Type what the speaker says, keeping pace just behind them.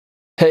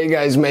Hey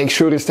guys, make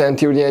sure to stand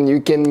till the end. You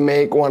can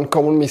make one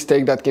common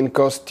mistake that can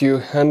cost you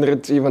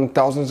hundreds, even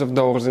thousands of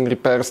dollars in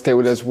repairs. Stay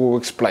with us, we'll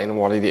explain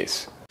what it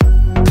is.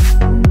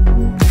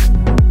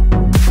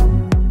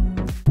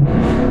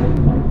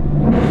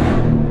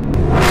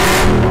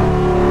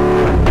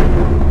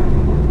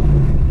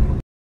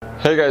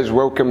 Hey guys,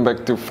 welcome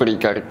back to Free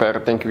Car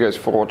Repair. Thank you guys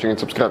for watching and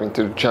subscribing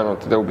to the channel.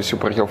 Today will be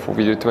super helpful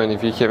video to any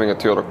of you having a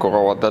Toyota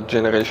Corolla, that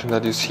generation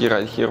that you see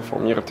right here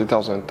from year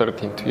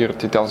 2013 to year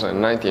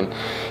 2019.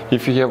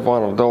 If you have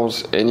one of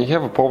those and you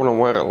have a problem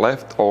where a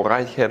left or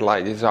right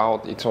headlight is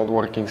out, it's not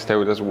working, stay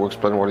with us, we'll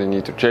explain what you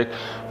need to check.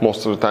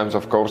 Most of the times,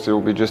 of course, it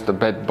will be just a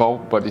bad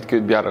bulb, but it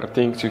could be other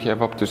things. You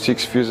have up to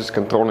 6 fuses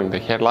controlling the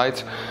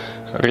headlights.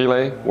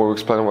 Relay, we'll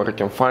explain where you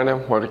can find them,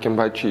 where you can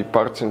buy cheap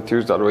parts and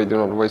tools, that way you do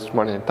not waste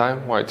money and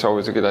time, why it's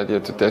always a good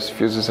idea to test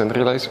fuses and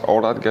relays. All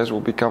that, guys,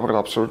 will be covered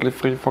absolutely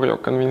free for your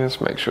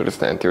convenience. Make sure to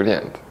stay until the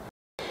end.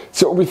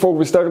 So before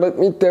we start, let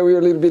me tell you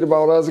a little bit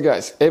about us,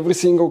 guys. Every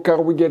single car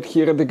we get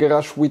here at the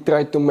garage, we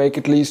try to make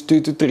at least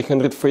 200 to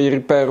 300 free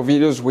repair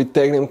videos. We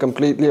take them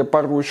completely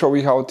apart. We show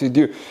you how to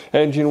do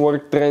engine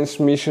work,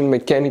 transmission,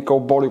 mechanical,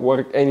 body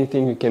work,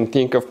 anything you can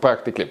think of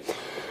practically.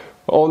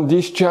 On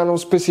this channel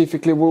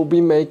specifically, we'll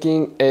be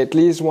making at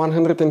least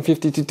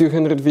 150 to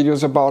 200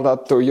 videos about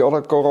that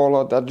Toyota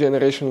Corolla, that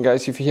generation,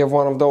 guys. If you have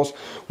one of those,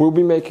 we'll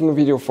be making a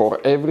video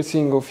for every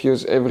single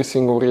fuse, every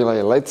single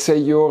relay. Let's say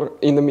you're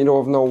in the middle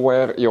of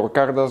nowhere, your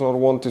car does not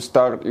want to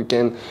start,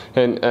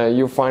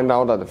 you find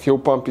out that the fuel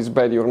pump is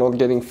bad, you're not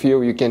getting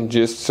fuel, you can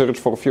just search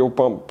for fuel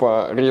pump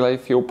relay,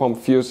 fuel pump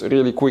fuse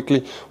really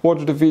quickly,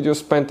 watch the video,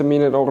 spend a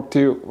minute or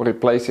two,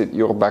 replace it,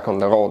 you're back on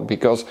the road,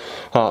 because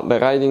the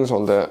writings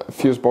on the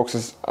fuse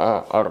boxes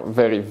are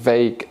very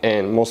vague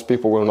and most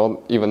people will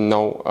not even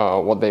know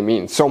what they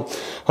mean. So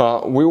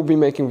we'll be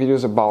making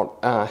videos about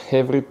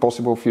every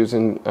possible fuse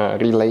and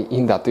relay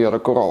in that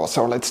Toyota Corolla.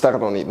 So let's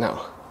start on it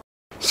now.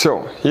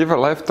 So if a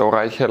left or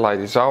right headlight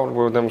is out,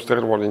 we'll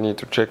demonstrate what you need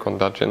to check on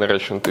that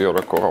generation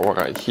Toyota Corolla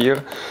right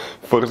here.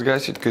 First,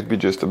 guys, it could be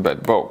just a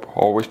bad bulb.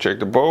 Always check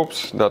the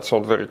bulbs. That's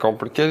not very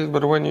complicated,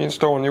 but when you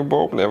install a new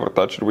bulb, never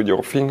touch it with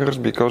your fingers,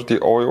 because the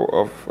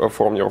oil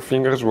from your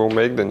fingers will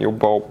make the new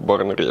bulb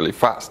burn really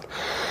fast.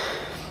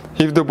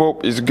 If the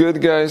bulb is good,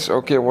 guys,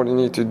 okay, what you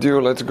need to do,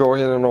 let's go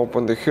ahead and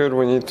open the hood.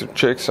 We need to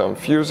check some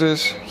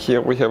fuses.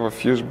 Here we have a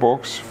fuse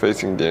box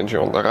facing the engine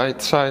on the right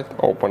side.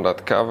 Open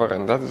that cover,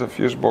 and that is the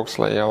fuse box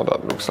layout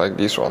that looks like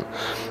this one.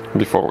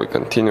 Before we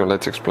continue,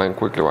 let's explain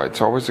quickly why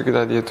it's always a good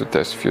idea to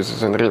test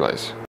fuses and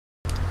relays.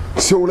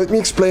 So let me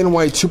explain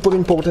why it's super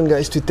important,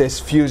 guys, to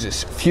test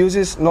fuses.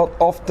 Fuses, not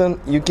often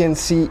you can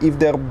see if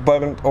they're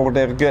burnt or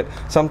they're good.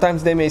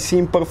 Sometimes they may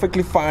seem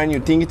perfectly fine, you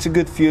think it's a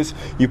good fuse,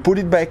 you put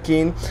it back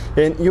in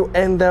and you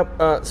end up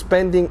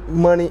spending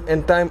money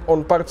and time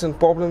on parts and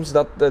problems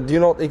that do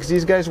not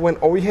exist, guys, when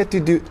all you had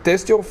to do,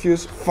 test your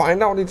fuse,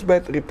 find out it's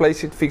bad,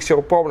 replace it, fix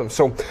your problem.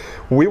 So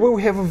we will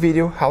have a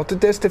video how to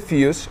test a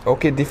fuse,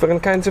 okay,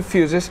 different kinds of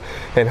fuses,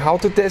 and how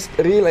to test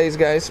relays,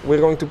 guys.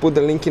 We're going to put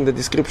the link in the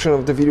description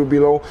of the video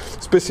below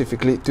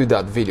specifically to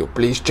that video.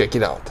 Please check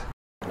it out.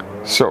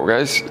 So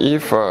guys,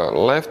 if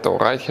left or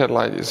right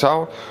headlight is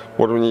out,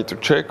 what we need to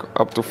check,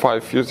 up to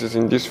 5 fuses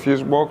in this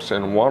fuse box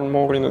and 1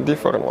 more in a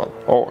different one.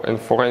 Oh, and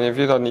for any of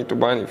you that need to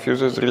buy any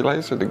fuses,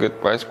 relays at a good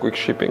price, quick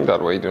shipping,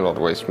 that way you do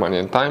not waste money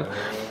and time,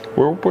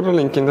 we'll put a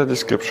link in the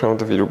description of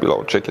the video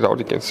below. Check it out,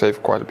 you can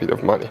save quite a bit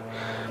of money.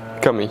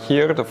 Coming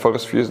here, the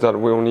first fuse that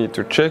we'll need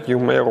to check, you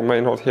may or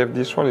may not have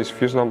this one, is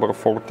fuse number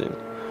 14.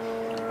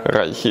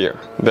 Right here.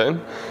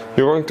 Then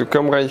you're going to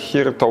come right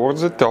here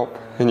towards the top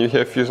and you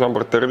have fuse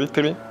number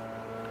 33,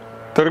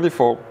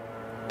 34,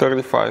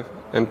 35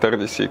 and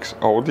 36.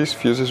 All these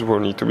fuses will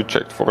need to be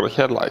checked for the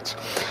headlights.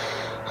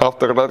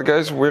 After that,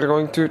 guys, we're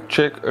going to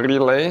check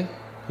relay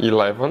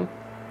 11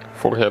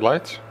 for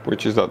headlights,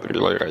 which is that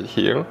relay right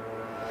here.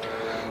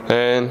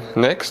 And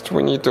next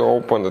we need to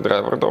open the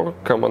driver door,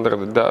 come under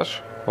the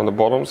dash on the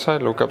bottom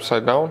side, look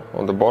upside down.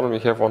 On the bottom you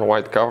have one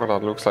white cover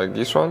that looks like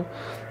this one.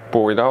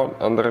 Pull it out,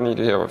 underneath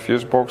you have a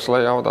fuse box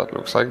layout that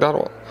looks like that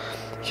one.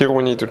 Here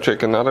we need to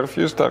check another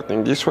fuse,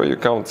 starting this way you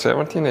count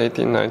 17,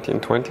 18, 19,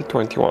 20,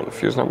 21.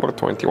 Fuse number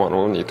 21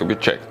 will need to be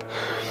checked.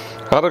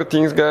 Other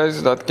things,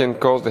 guys, that can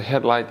cause the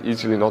headlight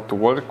easily not to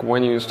work.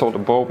 When you install the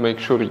bulb, make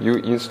sure you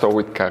install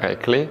it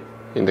correctly,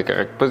 in the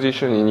correct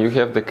position, and you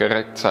have the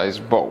correct size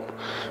bulb.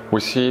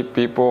 We see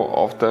people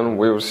often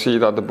will see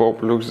that the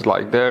bulb looks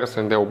like theirs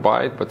and they'll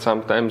buy it, but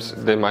sometimes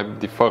they might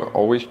differ.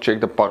 Always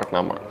check the part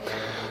number.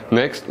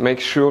 Next, make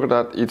sure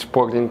that it's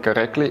plugged in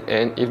correctly,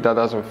 and if that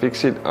doesn't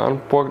fix it,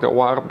 unplug the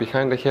wire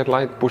behind the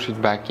headlight, push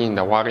it back in,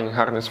 the wiring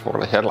harness for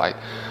the headlight.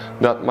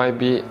 That might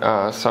be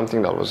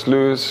something that was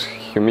loose,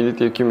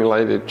 humidity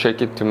accumulated.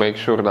 Check it to make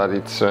sure that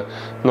it's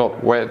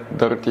not wet,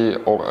 dirty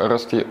or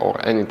rusty or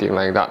anything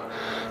like that.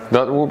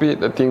 That will be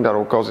the thing that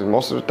will cause it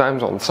most of the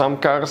times. On some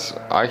cars,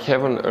 I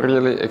haven't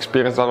really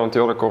experienced that on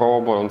Toyota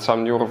Corolla, but on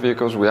some newer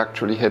vehicles we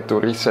actually had to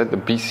reset the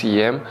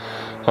BCM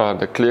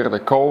clear the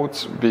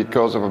codes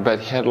because of a bad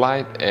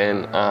headlight,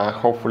 and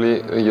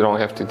hopefully you don't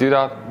have to do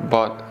that,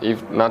 but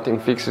if nothing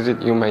fixes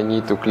it, you may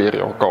need to clear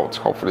your codes.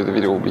 Hopefully the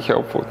video will be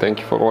helpful. Thank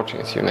you for watching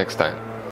and see you next time.